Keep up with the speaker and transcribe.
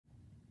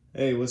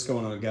Hey, what's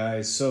going on,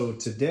 guys? So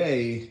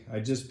today I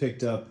just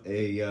picked up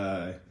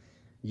a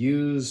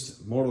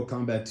used Mortal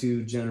Kombat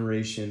 2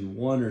 Generation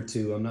 1 or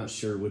 2, I'm not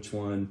sure which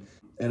one,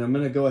 and I'm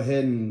going to go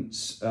ahead and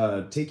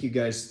take you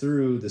guys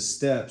through the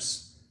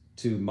steps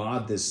to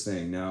mod this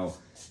thing. Now,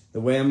 the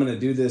way I'm going to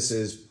do this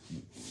is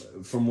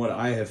from what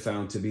I have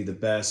found to be the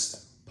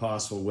best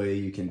possible way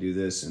you can do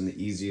this and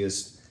the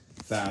easiest,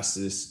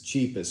 fastest,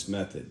 cheapest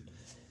method.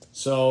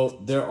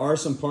 So there are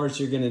some parts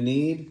you're going to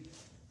need.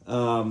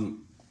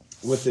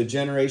 With the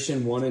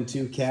Generation 1 and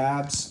 2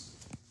 cabs,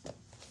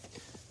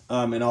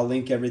 and I'll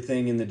link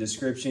everything in the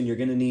description, you're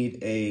going to need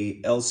a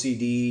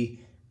LCD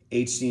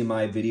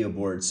HDMI video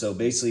board. So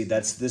basically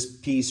that's this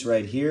piece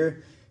right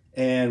here,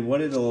 and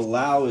what it'll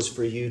allow is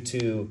for you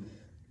to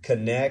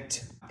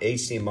connect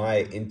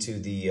HDMI into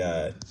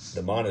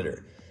the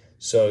monitor.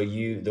 So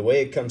the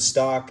way it comes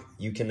stock,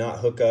 you cannot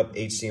hook up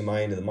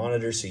HDMI into the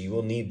monitor, so you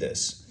will need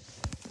this.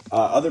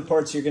 Other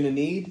parts you're going to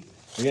need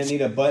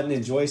a button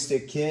and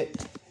joystick kit.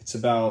 It's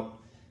about,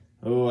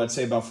 I'd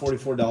say about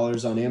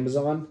 $44 on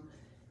Amazon.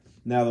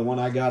 Now the one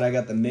I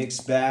got the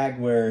mixed bag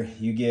where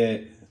you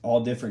get all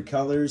different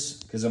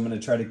colors, because I'm going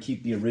to try to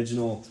keep the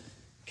original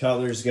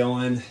colors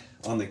going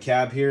on the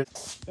cab here.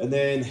 And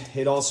then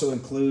it also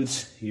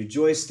includes your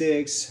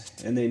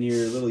joysticks and then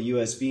your little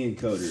USB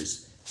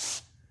encoders.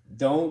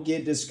 Don't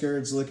get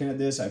discouraged looking at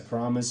this. I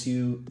promise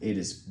you it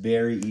is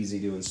very easy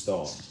to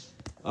install.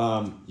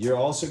 You're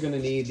also going to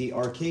need the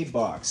arcade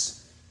box.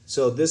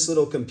 So this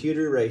little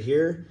computer right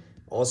here,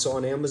 also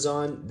on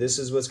Amazon, this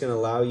is what's going to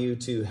allow you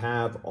to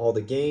have all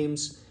the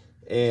games,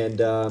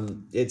 and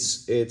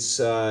it's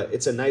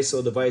a nice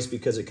little device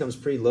because it comes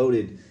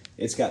preloaded.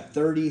 It's got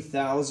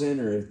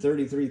 30,000 or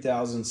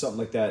 33,000, something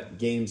like that,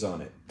 games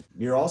on it.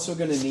 You're also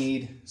going to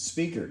need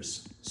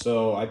speakers.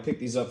 So I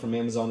picked these up from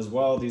Amazon as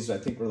well. These I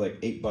think were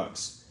like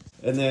 $8.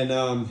 And then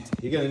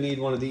you're going to need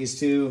one of these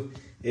too.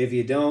 If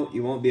you don't,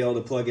 you won't be able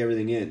to plug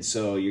everything in.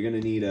 So you're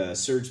going to need a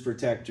surge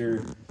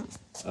protector.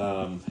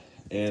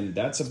 And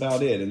that's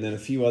about it. And then a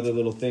few other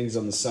little things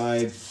on the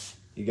side.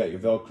 You got your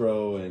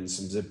Velcro and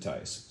some zip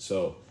ties.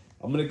 So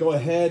I'm going to go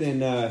ahead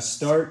and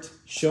start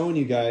showing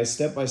you guys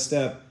step by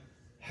step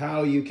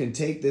how you can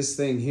take this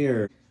thing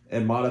here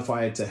and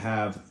modify it to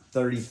have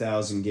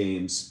 30,000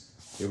 games.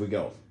 Here we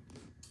go.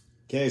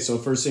 Okay, so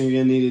first thing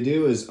you're going to need to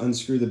do is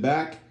unscrew the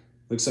back.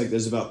 Looks like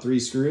there's about 3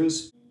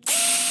 screws.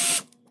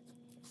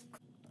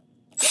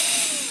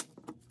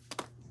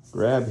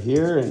 Grab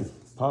here and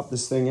pop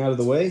this thing out of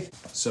the way.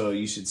 So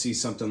you should see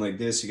something like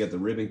this. You got the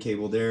ribbon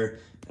cable there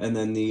and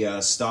then the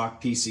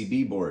stock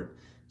PCB board.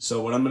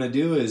 So what I'm going to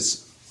do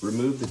is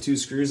remove the 2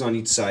 screws on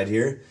each side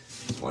here.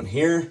 One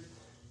here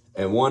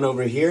and one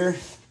over here,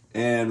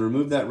 and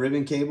remove that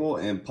ribbon cable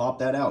and pop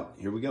that out.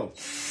 Here we go.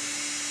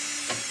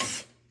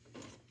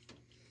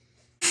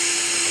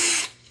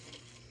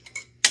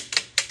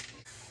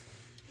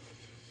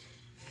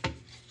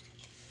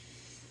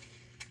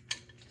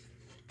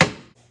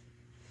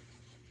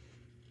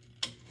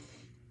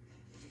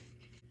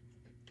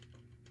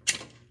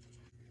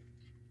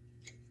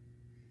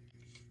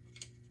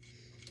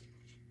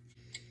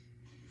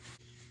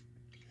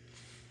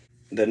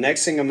 The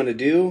next thing I'm going to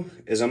do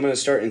is I'm going to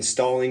start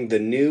installing the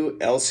new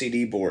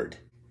LCD board.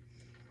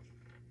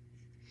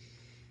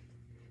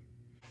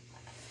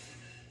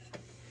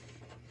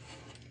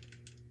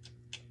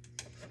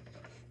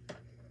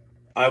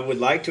 I would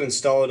like to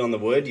install it on the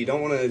wood. You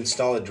don't want to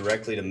install it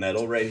directly to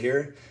metal right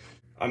here.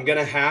 I'm going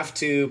to have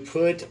to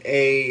put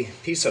a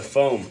piece of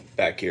foam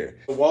back here.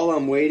 While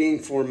I'm waiting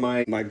for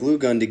my glue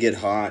gun to get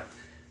hot,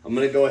 I'm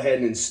going to go ahead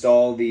and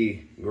install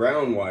the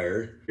ground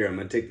wire. Here, I'm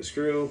going to take the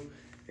screw.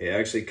 It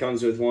actually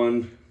comes with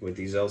one with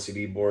these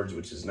LCD boards,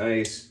 which is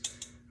nice.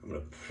 I'm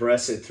going to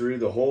press it through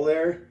the hole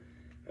there,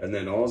 and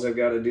then all I've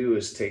got to do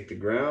is take the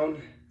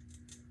ground,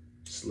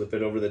 slip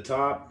it over the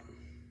top.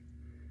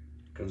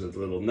 Comes with a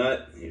little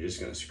nut. You're just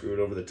going to screw it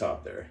over the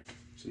top there.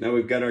 So now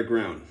we've got our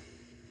ground.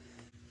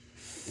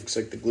 Looks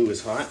like the glue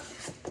is hot.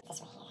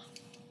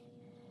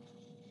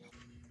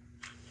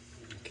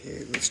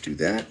 Okay, let's do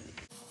that.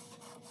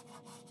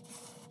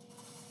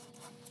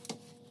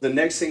 The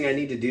next thing I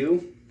need to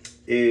do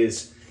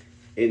is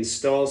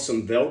install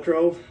some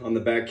Velcro on the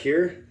back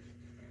here,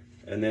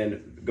 and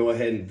then go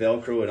ahead and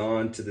Velcro it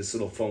on to this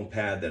little foam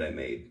pad that I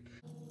made.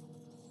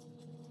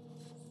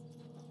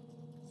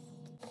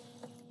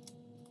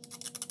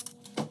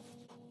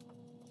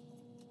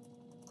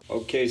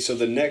 Okay, so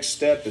the next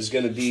step is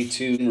going to be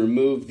to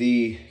remove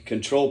the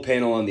control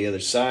panel on the other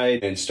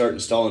side and start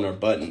installing our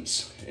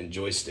buttons and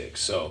joysticks.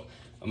 So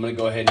I'm going to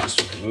go ahead and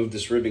just remove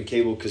this ribbon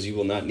cable because you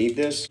will not need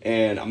this,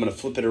 and I'm going to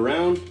flip it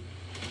around.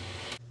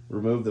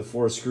 Remove the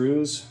 4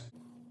 screws.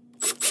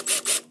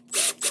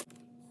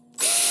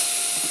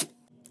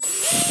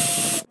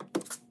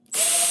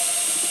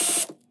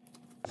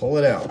 Pull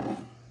it out.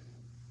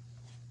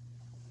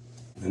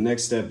 The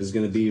next step is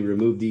going to be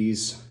remove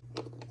these.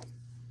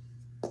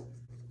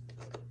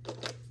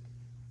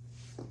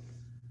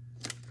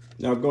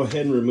 Now go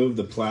ahead and remove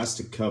the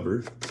plastic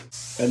cover.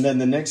 And then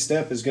the next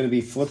step is going to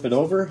be flip it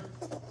over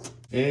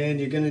And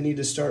you're gonna need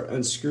to start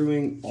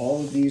unscrewing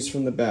all of these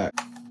from the back.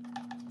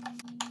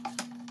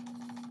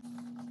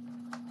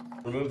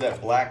 Remove that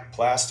black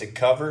plastic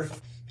cover.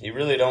 You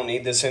really don't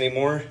need this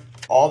anymore.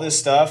 All this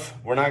stuff,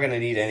 we're not gonna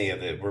need any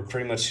of it. We're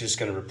pretty much just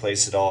gonna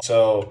replace it all.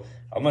 So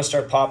I'm gonna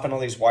start popping all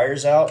these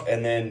wires out,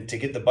 and then to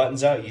get the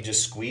buttons out, you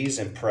just squeeze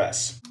and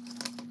press.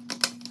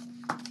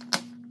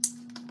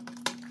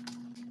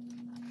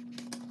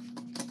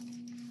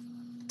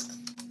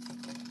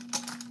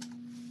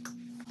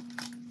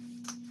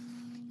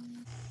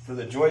 For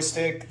the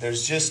joystick,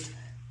 there's just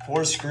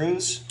 4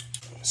 screws.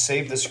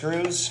 Save the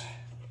screws.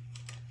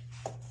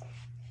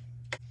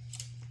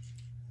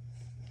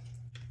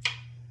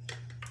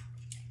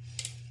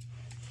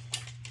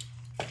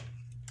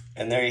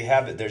 And there you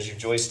have it, there's your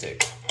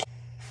joystick.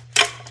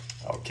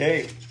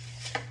 Okay,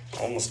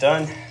 almost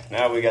done.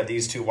 Now we got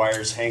these 2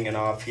 wires hanging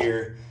off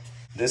here.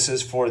 This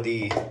is for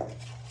the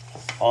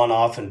on,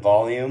 off, and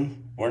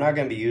volume. We're not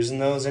gonna be using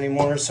those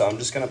anymore, so I'm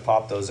just gonna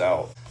pop those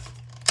out.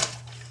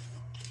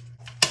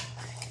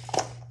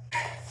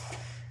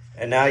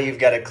 And now you've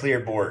got a clear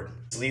board.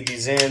 Leave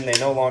these in, they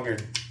no longer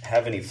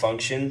have any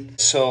function.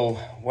 So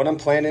what I'm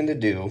planning to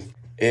do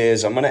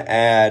is I'm gonna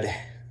add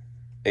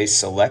a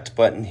select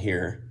button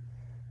here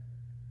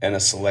and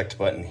a select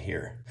button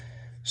here.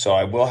 So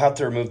I will have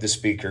to remove the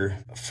speaker.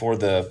 For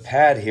the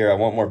pad here, I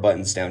want more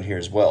buttons down here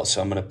as well.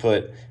 So I'm gonna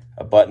put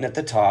a button at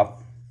the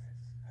top,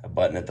 a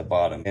button at the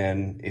bottom.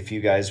 And if you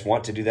guys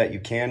want to do that,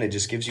 you can. It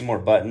just gives you more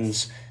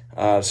buttons.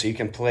 So you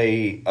can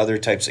play other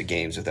types of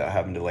games without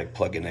having to like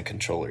plug in a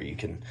controller. You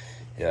can,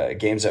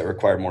 games that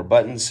require more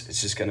buttons,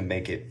 it's just gonna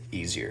make it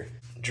easier.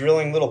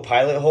 Drilling little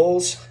pilot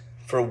holes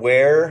for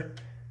where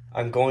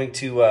I'm going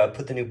to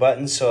put the new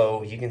buttons.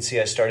 So you can see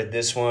I started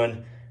this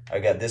one. I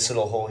got this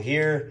little hole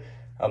here.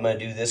 I'm gonna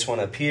do this one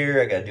up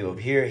here. I gotta do up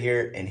here,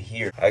 here, and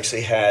here. I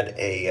actually had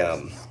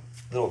a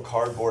little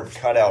cardboard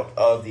cutout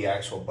of the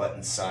actual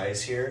button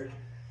size here.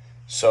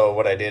 So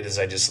what I did is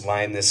I just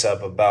lined this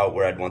up about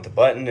where I'd want the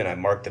button, and I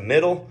marked the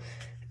middle,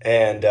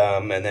 and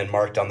then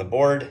marked on the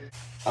board.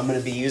 I'm gonna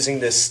be using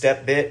this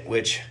step bit,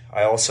 which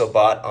I also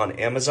bought on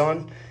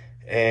Amazon.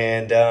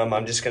 And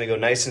I'm just gonna go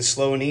nice and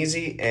slow and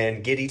easy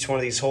and get each one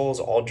of these holes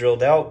all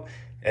drilled out,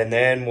 and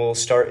then we'll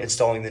start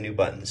installing the new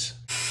buttons.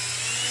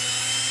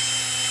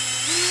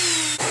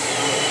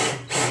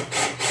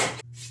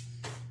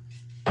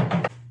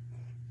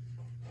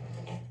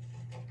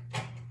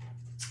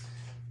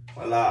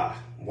 Voila,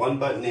 one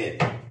button in.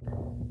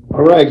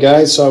 All right,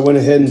 guys, so I went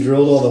ahead and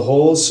drilled all the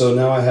holes. So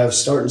now I have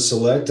start and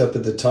select up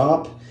at the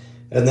top.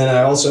 And then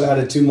I also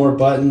added 2 more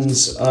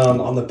buttons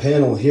on the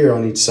panel here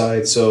on each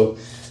side. So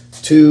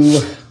 2,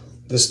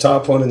 this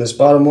top one and this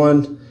bottom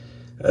one,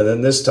 and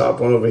then this top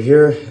one over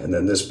here, and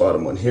then this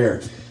bottom one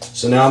here.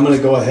 So now I'm gonna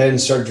go ahead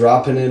and start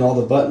dropping in all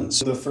the buttons.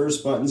 So the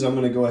first buttons I'm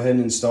gonna go ahead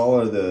and install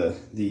are the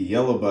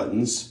yellow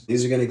buttons.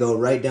 These are gonna go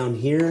right down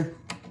here.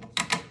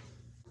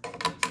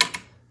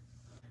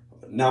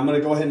 Now I'm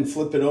gonna go ahead and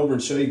flip it over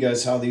and show you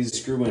guys how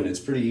these screw in. It's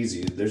pretty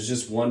easy. There's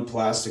just one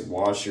plastic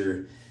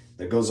washer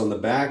that goes on the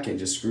back and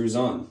just screws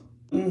on.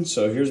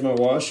 So here's my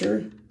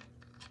washer.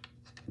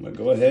 I'm gonna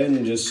go ahead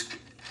and just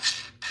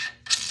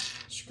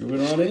screw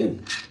it on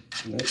in.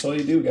 And that's all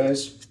you do,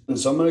 guys. And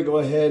so I'm gonna go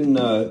ahead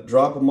and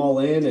drop them all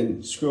in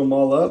and screw them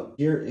all up.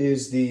 Here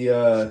is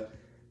the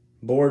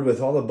board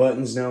with all the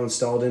buttons now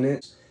installed in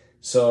it.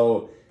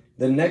 So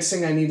the next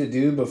thing I need to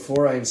do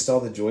before I install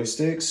the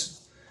joysticks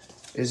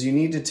is you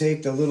need to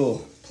take the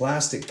little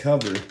plastic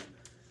cover,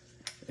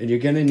 and you're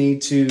gonna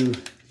need to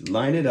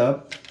line it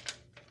up.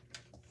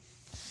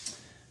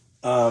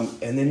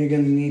 And then you're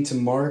gonna need to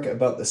mark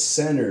about the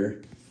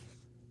center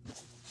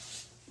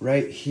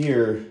right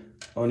here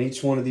on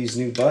each one of these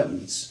new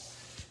buttons.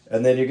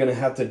 And then you're gonna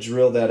have to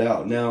drill that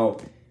out. Now,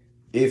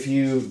 if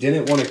you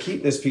didn't wanna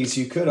keep this piece,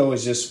 you could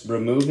always just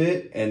remove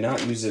it and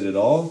not use it at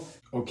all.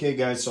 Okay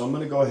guys, so I'm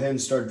gonna go ahead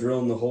and start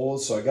drilling the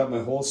holes. So I got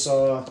my hole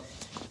saw.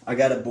 I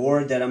got a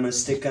board that I'm gonna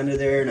stick under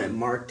there, and I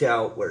marked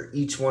out where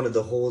each one of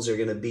the holes are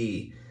gonna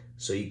be.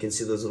 So you can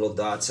see those little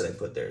dots that I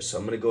put there. So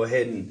I'm gonna go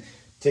ahead and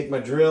take my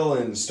drill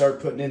and start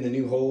putting in the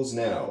new holes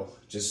now.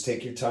 Just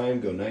take your time,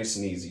 go nice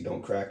and easy,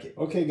 don't crack it.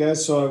 Okay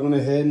guys, so I went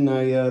ahead and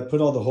I put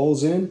all the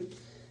holes in.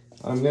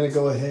 I'm gonna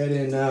go ahead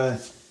and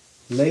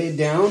lay it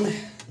down,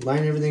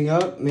 line everything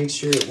up, make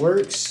sure it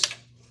works.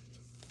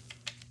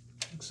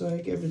 Looks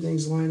like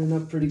everything's lining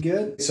up pretty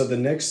good. So the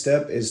next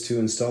step is to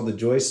install the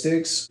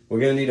joysticks. We're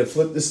gonna need to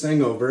flip this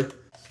thing over.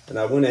 And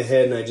I went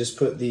ahead and I just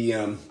put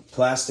the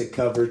plastic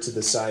cover to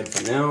the side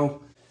for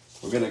now.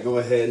 We're gonna go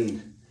ahead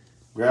and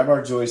grab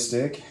our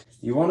joystick.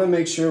 You wanna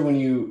make sure when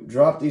you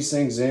drop these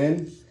things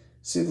in,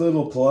 see the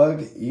little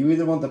plug? You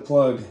either want the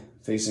plug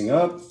facing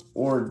up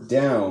or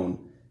down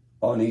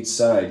on each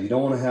side. You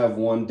don't wanna have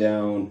one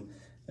down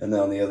and then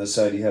on the other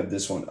side you have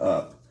this one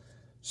up.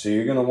 So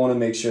you're gonna wanna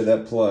make sure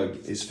that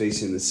plug is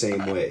facing the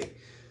same way.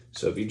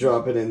 So if you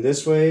drop it in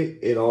this way,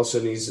 it also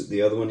needs,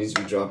 the other one needs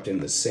to be dropped in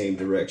the same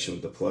direction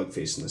with the plug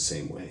facing the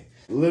same way.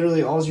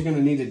 Literally all you're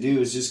gonna need to do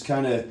is just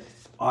kinda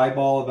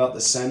eyeball about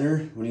the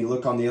center when you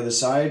look on the other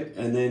side,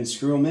 and then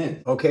screw them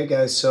in. Okay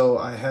guys, so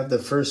I have the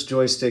first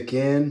joystick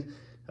in.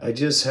 I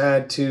just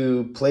had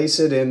to place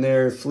it in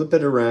there, flip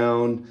it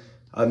around.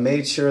 I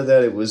made sure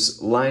that it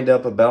was lined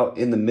up about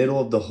in the middle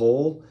of the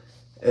hole.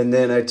 And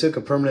then I took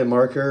a permanent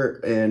marker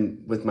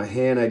and with my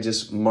hand, I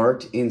just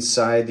marked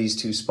inside these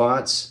two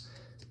spots.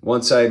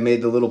 Once I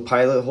made the little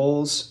pilot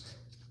holes,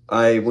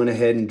 I went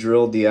ahead and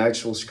drilled the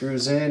actual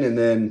screws in, and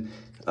then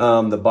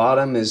the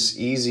bottom is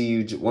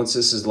easy. Once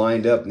this is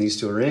lined up and these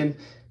two are in,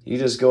 you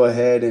just go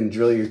ahead and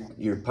drill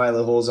your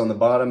pilot holes on the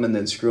bottom and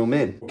then screw them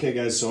in. Okay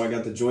guys, so I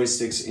got the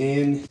joysticks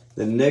in.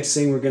 The next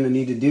thing we're gonna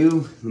need to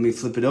do, let me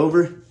flip it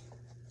over,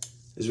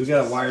 is we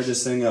gotta wire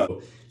this thing up.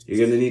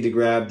 You're gonna need to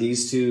grab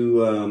these two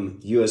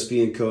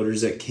USB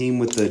encoders that came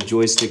with the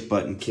joystick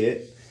button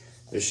kit.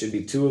 There should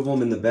be 2 of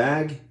them in the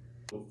bag.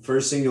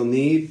 First thing you'll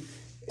need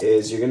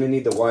is you're gonna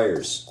need the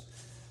wires.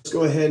 Let's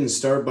go ahead and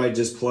start by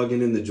just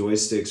plugging in the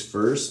joysticks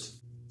first.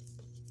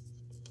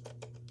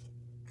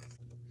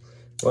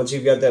 Once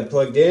you've got that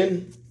plugged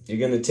in, you're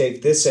gonna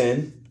take this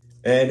end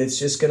and it's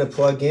just gonna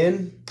plug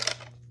in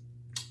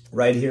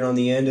right here on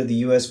the end of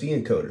the USB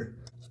encoder.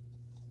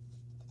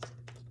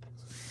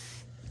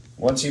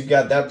 Once you've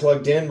got that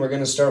plugged in, we're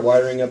gonna start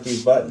wiring up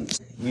these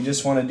buttons. You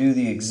just wanna do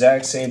the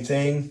exact same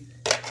thing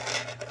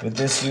with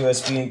this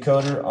USB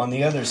encoder on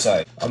the other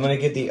side. I'm gonna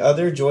get the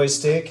other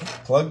joystick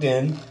plugged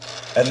in,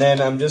 and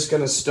then I'm just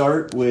gonna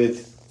start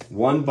with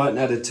one button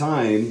at a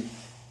time,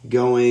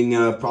 going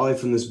probably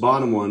from this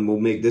bottom one. We'll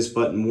make this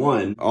button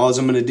 1. All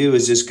I'm gonna do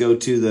is just go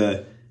to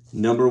the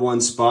number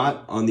 1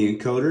 spot on the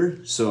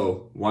encoder.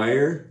 So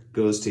wire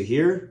goes to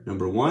here,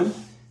 number 1.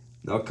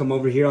 I'll come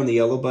over here on the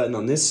yellow button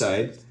on this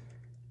side,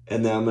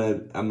 and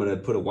then I'm gonna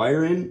put a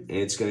wire in, and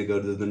it's gonna go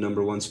to the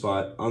number 1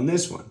 spot on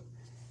this one.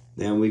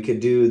 Then we could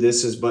do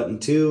this as button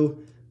 2,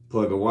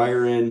 plug a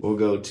wire in, we'll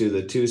go to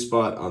the 2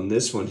 spot on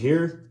this one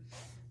here,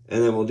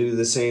 and then we'll do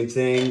the same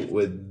thing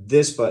with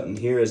this button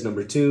here as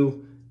number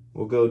 2,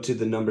 we'll go to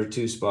the number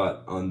 2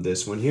 spot on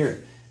this one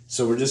here.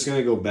 So we're just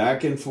gonna go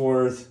back and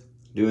forth,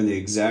 doing the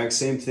exact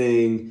same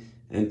thing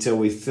until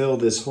we fill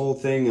this whole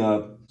thing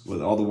up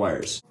with all the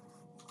wires.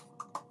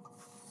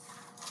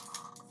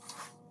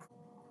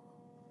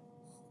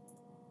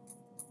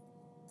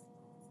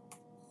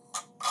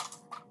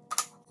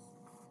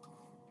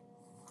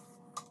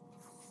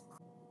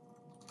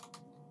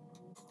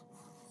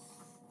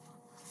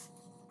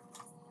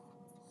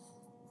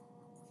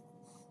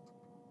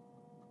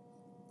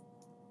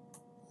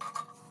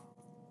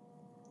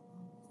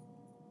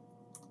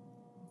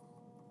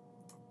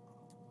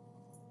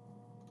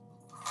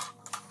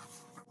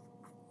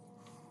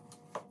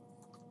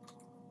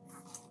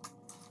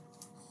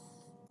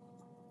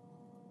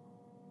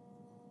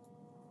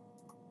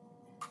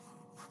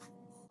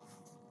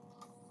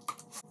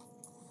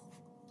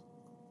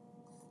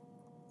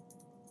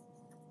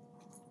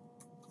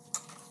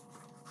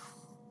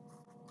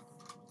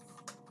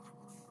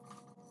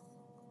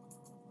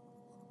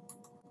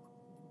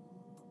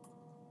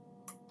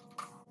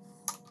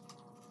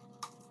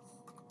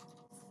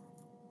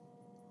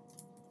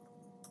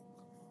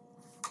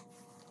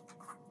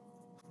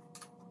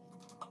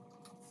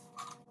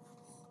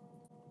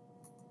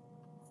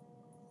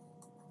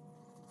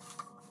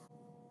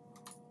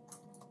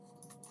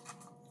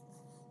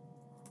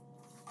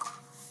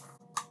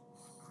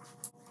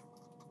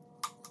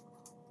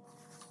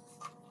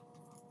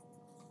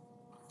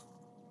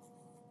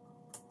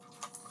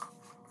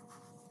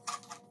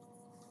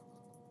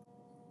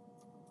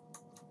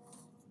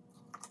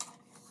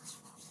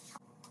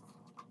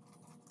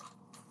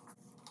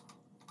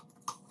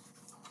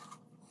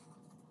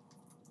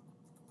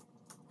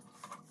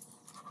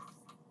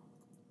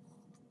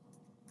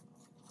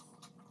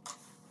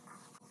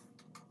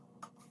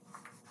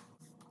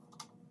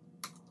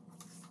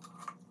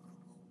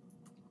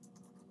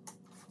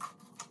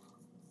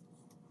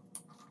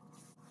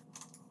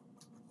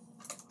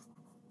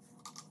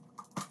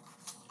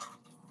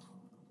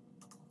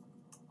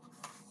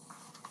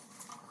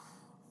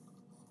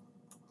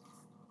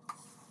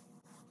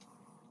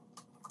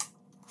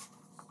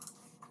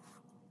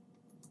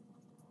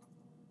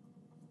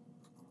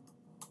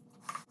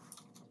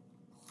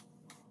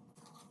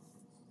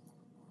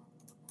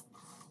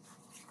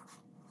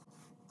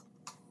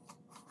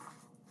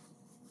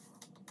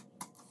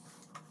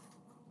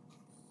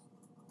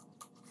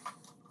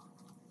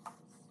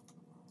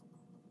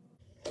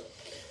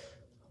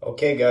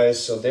 Okay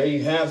guys, so there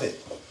you have it.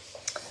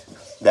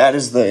 That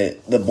is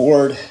the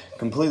board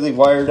completely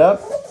wired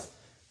up.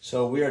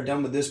 So we are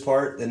done with this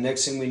part. The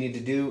next thing we need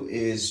to do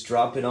is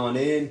drop it on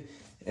in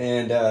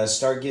and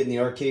start getting the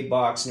arcade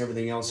box and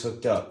everything else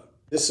hooked up.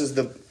 This is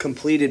the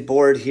completed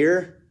board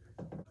here.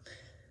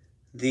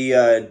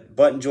 The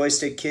button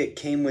joystick kit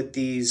came with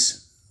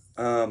these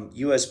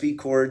USB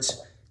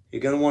cords.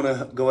 You're going to want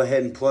to go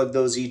ahead and plug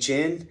those each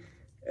in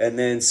and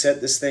then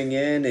set this thing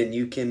in, and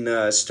you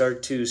can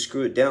start to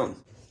screw it down.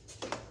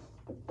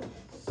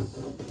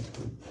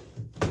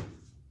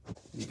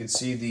 You can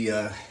see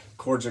the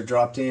cords are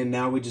dropped in.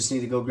 Now we just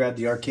need to go grab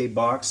the arcade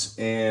box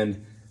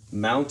and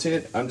mount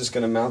it, I'm just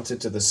going to mount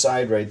it to the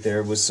side right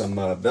there with some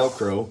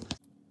Velcro.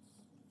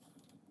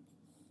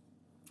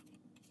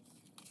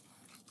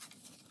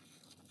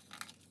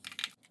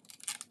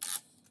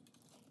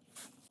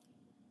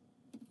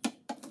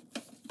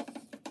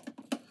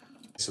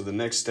 So the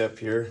next step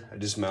here, I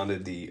just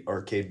mounted the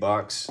arcade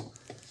box.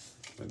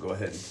 I'll go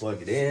ahead and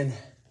plug it in.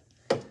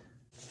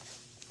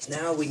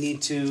 Now we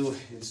need to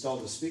install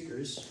the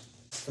speakers.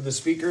 For the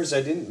speakers,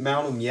 I didn't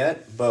mount them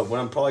yet, but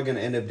what I'm probably going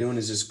to end up doing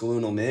is just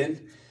gluing them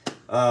in.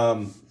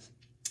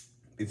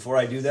 Before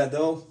I do that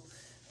though,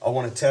 I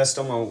want to test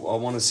them. I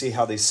want to see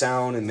how they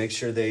sound and make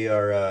sure they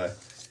are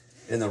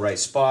in the right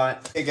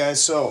spot. Hey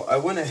guys, so I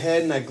went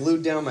ahead and I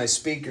glued down my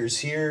speakers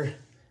here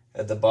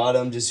at the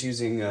bottom, just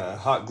using a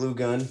hot glue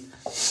gun.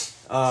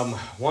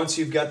 Once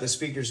you've got the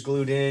speakers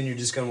glued in, you're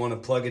just going to want to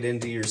plug it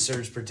into your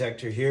surge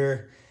protector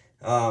here.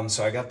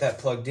 So I got that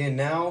plugged in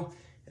now.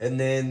 And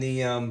then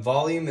the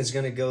volume is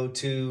going to go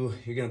to,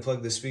 you're going to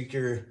plug the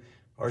speaker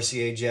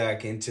RCA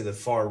jack into the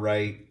far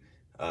right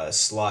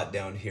slot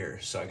down here.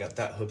 So I got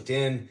that hooked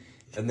in.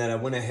 And then I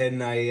went ahead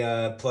and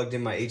I plugged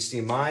in my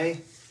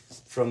HDMI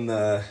from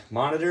the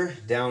monitor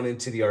down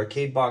into the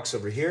arcade box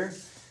over here.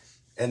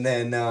 And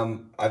then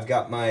I've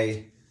got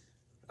I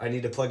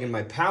need to plug in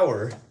my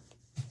power.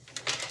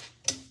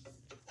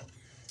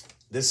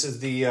 This is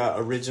the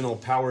original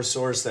power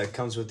source that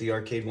comes with the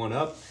Arcade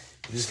 1-Up.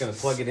 I'm just going to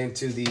plug it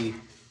into the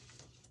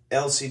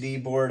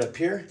LCD board up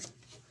here.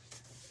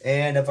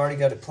 And I've already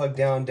got it plugged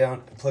in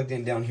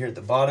down here at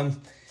the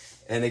bottom.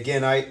 And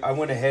again, I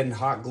went ahead and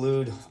hot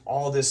glued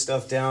all this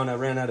stuff down. I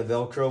ran out of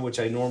Velcro, which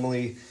I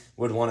normally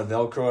would want to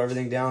Velcro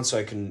everything down so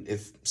I can,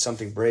 if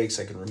something breaks,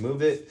 I can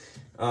remove it.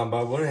 But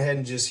I went ahead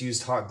and just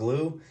used hot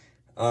glue.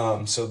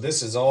 So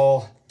this is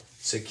all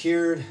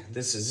secured.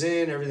 This is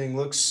in. Everything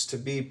looks to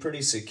be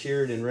pretty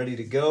secured and ready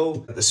to go.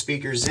 Got the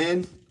speakers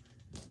in.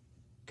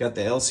 Got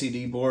the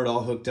LCD board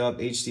all hooked up.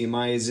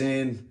 HDMI is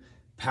in.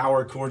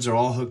 Power cords are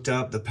all hooked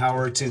up. The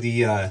power to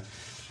the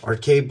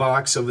arcade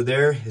box over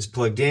there is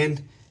plugged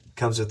in.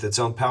 Comes with its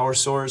own power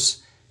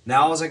source.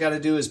 Now all I got to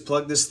do is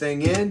plug this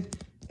thing in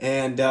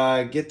and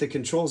get the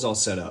controls all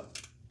set up.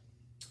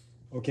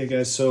 Okay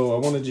guys, so I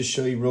want to just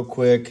show you real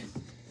quick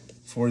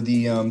for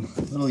the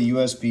little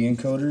USB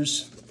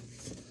encoders.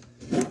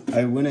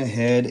 I went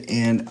ahead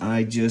and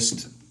I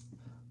just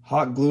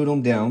hot glued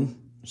them down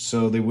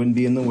so they wouldn't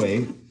be in the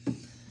way.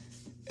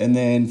 And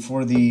then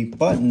for the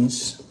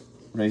buttons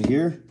right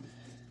here,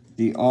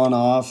 the on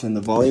off and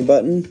the volume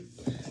button,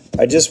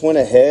 I just went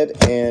ahead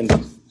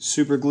and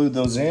super glued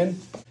those in.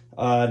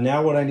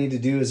 Now what I need to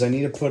do is I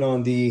need to put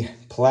on the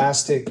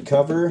plastic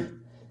cover,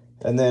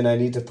 and then I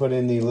need to put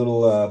in the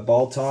little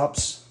ball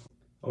tops.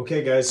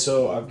 Okay guys,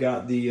 so I've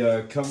got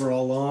the cover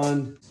all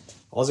on.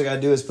 All I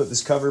gotta do is put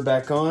this cover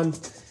back on.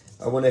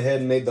 I went ahead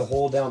and made the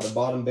hole down at the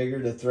bottom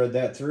bigger to thread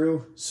that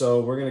through.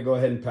 So we're gonna go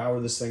ahead and power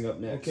this thing up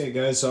next. Okay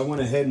guys, so I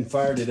went ahead and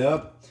fired it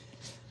up.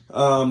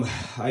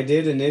 I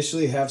did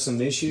initially have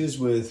some issues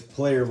with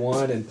player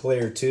 1 and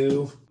player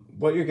 2.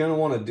 What you're gonna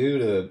wanna do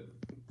to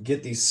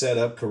get these set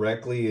up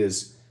correctly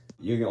is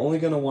you're only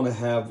gonna wanna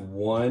have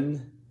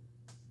one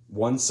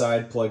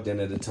side plugged in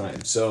at a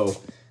time.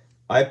 So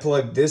I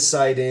plugged this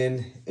side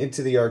in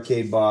into the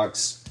arcade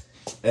box,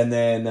 and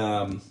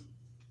then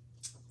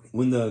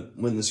when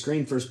the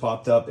screen first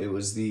popped up, it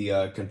was the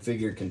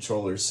configure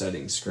controller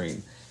settings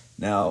screen.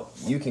 Now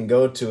you can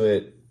go to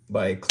it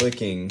by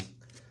clicking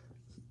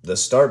the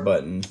start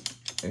button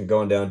and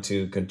going down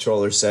to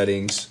controller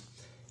settings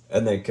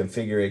and then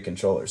configure a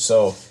controller.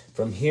 So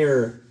from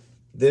here,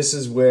 this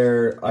is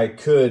where I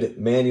could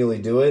manually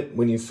do it.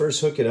 When you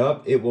first hook it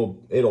up,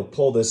 it'll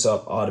pull this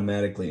up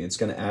automatically. It's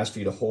going to ask for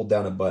you to hold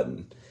down a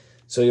button.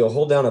 So you'll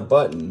hold down a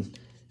button,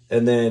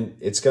 and then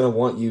it's going to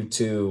want you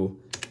to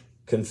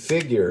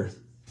configure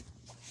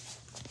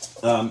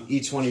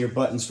each one of your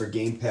buttons for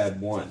gamepad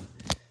 1.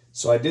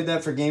 So I did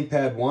that for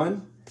gamepad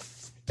 1,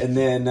 and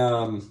then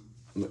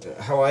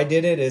how I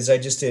did it is I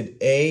just did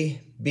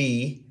A,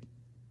 B,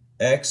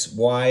 X,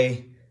 Y.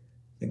 I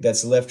think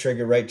that's left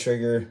trigger, right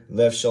trigger,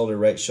 left shoulder,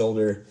 right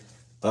shoulder.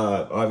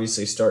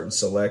 Obviously start and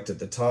select at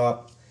the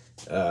top,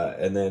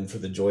 and then for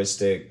the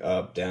joystick,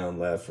 up, down,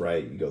 left,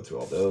 right, you go through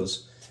all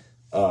those.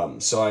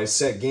 So I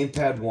set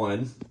gamepad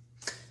 1.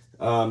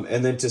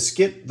 And then to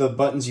skip the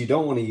buttons you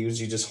don't want to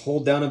use, you just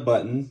hold down a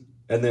button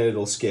and then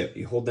it'll skip.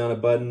 You hold down a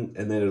button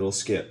and then it'll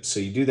skip. So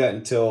you do that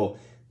until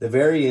the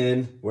very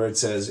end where it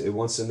says it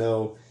wants to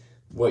know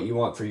what you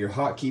want for your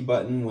hotkey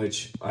button,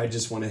 which I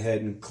just went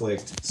ahead and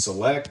clicked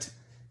select.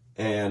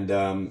 And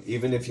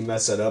even if you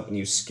mess that up and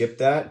you skip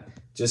that,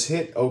 just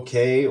hit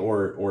OK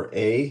or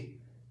A,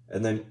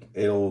 and then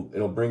it'll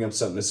bring up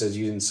something that says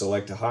you didn't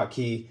select a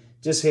hotkey.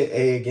 Just hit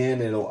A again,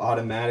 and it'll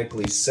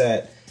automatically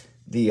set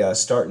the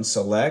start and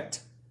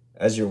select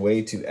as your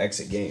way to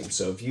exit game.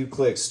 So if you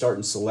click start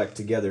and select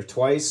together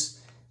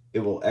twice, it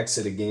will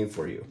exit a game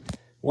for you.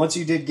 Once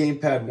you did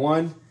gamepad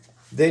 1,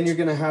 then you're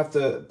gonna have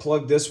to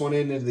plug this one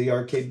into the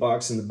arcade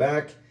box in the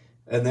back,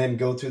 and then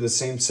go through the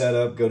same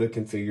setup, go to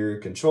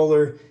configure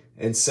controller,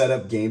 and set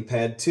up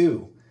gamepad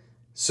 2.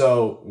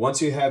 So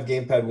once you have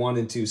gamepad 1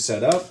 and 2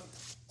 set up,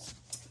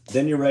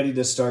 then you're ready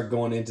to start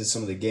going into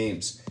some of the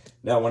games.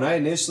 Now, when I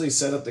initially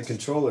set up the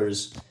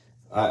controllers,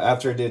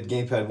 after I did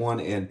gamepad 1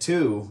 and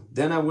 2,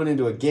 then I went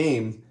into a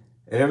game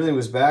and everything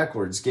was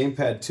backwards.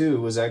 Gamepad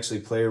 2 was actually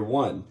player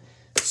 1.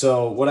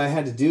 So what I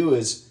had to do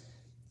is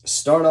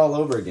start all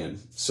over again.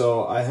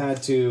 So I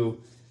had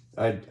to,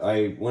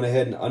 I went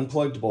ahead and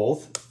unplugged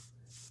both,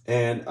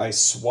 and I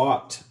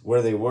swapped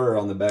where they were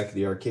on the back of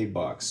the arcade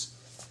box.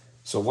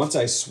 So once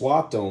I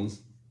swapped them,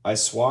 I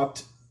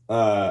swapped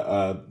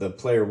the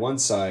player 1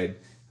 side,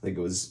 I think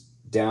it was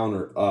down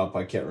or up,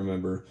 I can't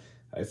remember.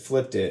 I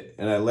flipped it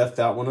and I left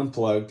that one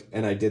unplugged,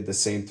 and I did the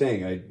same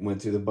thing. I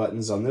went through the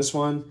buttons on this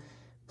one,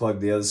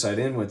 plugged the other side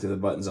in, went through the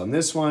buttons on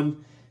this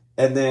one,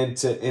 and then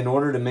in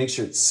order to make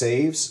sure it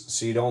saves,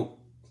 so you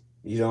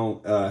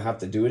don't have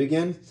to do it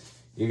again,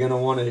 you're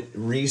gonna want to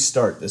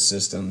restart the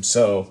system.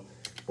 So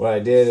what I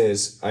did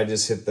is I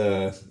just hit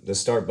the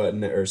start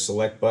button or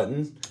select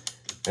button,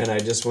 and I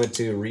just went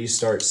to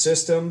restart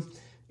system,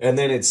 and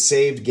then it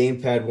saved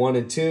gamepad 1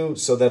 and 2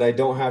 so that I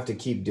don't have to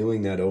keep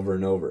doing that over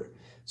and over.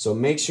 So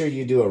make sure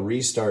you do a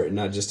restart and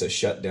not just a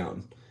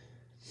shutdown.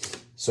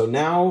 So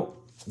now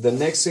the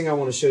next thing I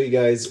want to show you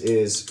guys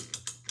is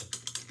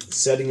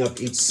setting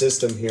up each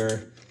system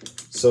here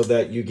so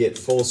that you get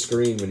full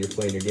screen when you're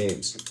playing your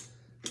games.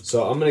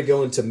 So I'm going to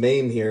go into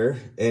MAME here,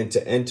 and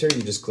to enter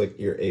you just click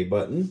your A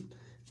button.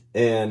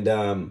 And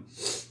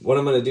what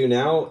I'm going to do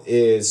now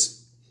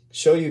is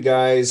show you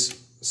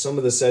guys some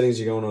of the settings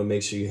you're going to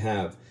make sure you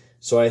have.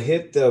 So I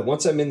hit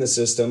once I'm in the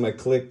system, I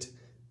clicked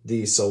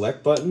the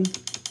select button,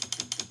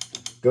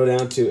 go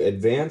down to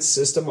advanced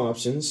system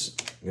options,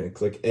 I'm going to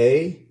click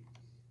A.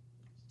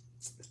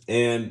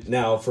 And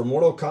now for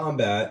Mortal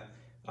Kombat,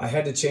 I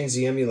had to change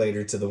the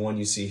emulator to the one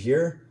you see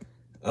here.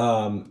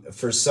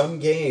 For some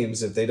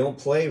games, if they don't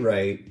play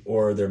right,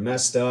 or they're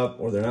messed up,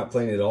 or they're not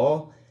playing at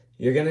all,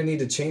 you're going to need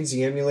to change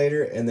the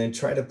emulator and then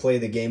try to play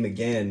the game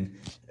again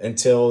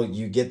until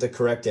you get the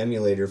correct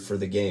emulator for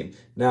the game.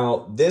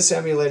 Now, this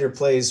emulator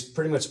plays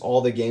pretty much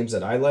all the games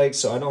that I like,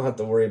 so I don't have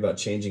to worry about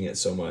changing it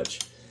so much.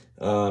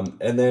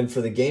 And then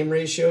for the game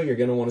ratio, you're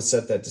going to want to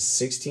set that to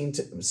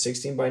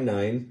 16 by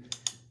 9.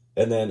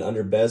 And then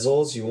under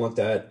bezels, you want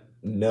that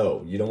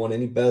no. You don't want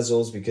any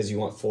bezels because you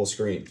want full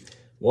screen.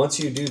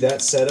 Once you do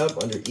that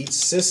setup under each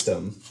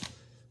system,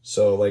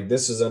 so like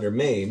this is under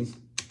MAME,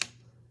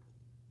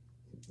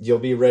 you'll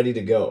be ready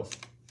to go.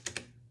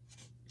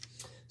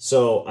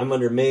 So I'm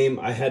under MAME.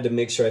 I had to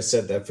make sure I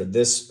set that for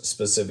this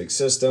specific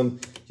system.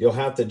 You'll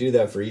have to do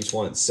that for each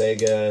one.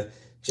 Sega,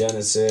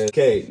 Genesis.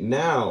 Okay,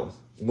 now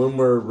when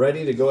we're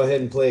ready to go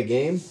ahead and play a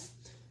game,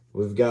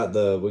 we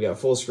got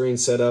full screen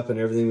set up and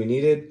everything we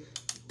needed.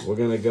 We're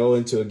gonna go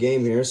into a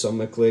game here. So I'm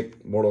gonna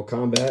click Mortal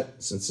Kombat,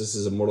 since this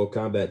is a Mortal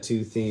Kombat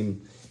 2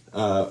 theme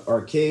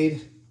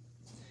arcade,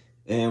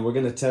 and we're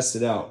gonna test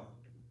it out.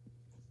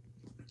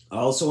 I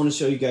also want to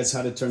show you guys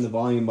how to turn the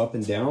volume up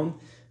and down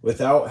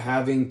without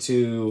having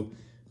to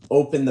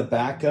open the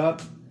back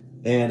up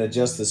and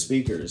adjust the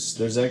speakers.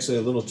 There's actually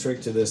a little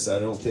trick to this that I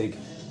don't think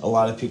a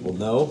lot of people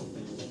know.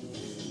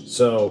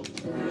 So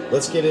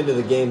let's get into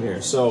the game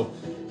here. So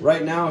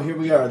right now, here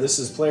we are. This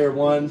is player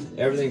 1.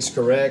 Everything's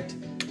correct.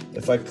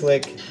 If I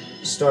click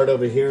start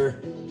over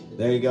here,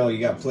 there you go. You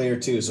got player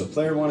 2. So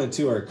player 1 and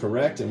 2 are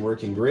correct and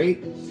working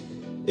great.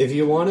 If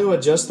you want to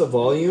adjust the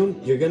volume,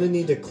 you're going to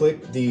need to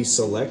click the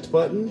select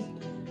button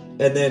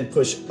and then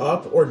push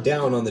up or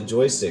down on the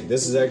joystick.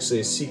 This is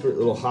actually a secret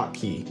little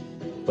hotkey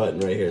button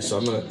right here. So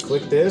I'm going to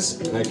click this,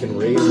 and I can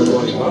raise the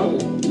volume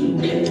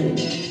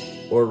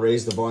up or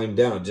raise the volume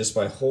down just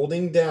by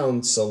holding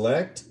down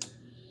select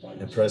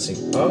and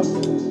pressing up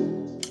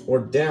or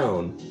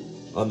down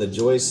on the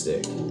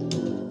joystick.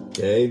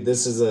 Okay,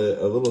 this is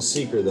a little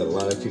secret that a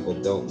lot of people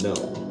don't know.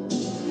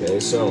 Okay,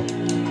 so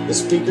the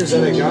speakers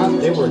that I got,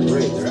 they work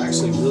great. They're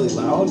actually really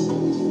loud,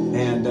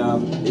 and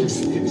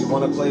if you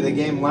want to play the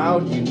game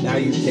loud, now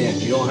you can.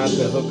 You don't have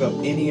to hook up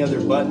any other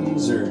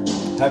buttons or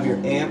have your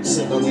amp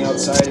sitting on the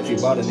outside. If you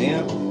bought an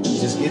amp,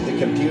 just get the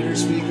computer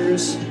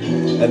speakers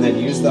and then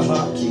use the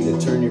hotkey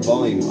to turn your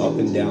volume up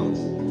and down.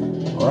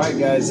 All right,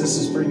 guys, this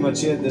is pretty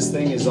much it. This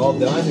thing is all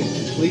done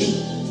and complete.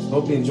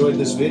 Hope you enjoyed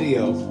this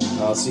video.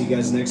 I'll see you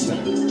guys next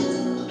time.